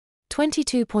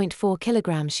22.4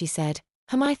 kilograms, she said.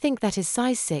 I think that is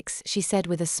size 6, she said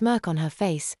with a smirk on her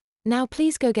face. Now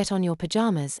please go get on your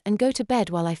pajamas and go to bed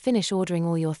while I finish ordering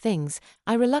all your things.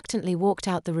 I reluctantly walked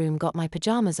out the room, got my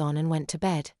pajamas on and went to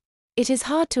bed. It is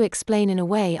hard to explain. In a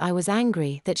way I was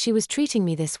angry that she was treating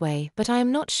me this way, but I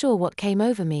am not sure what came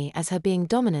over me, as her being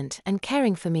dominant and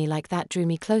caring for me like that drew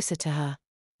me closer to her.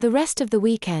 The rest of the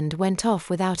weekend went off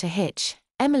without a hitch.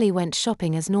 Emily went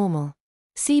shopping as normal.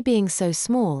 Being so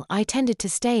small, I tended to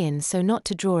stay in so not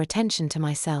to draw attention to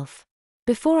myself.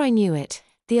 Before I knew it,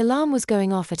 the alarm was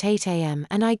going off at 8 a.m.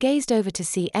 and I gazed over to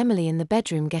see Emily in the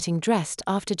bedroom getting dressed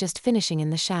after just finishing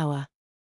in the shower.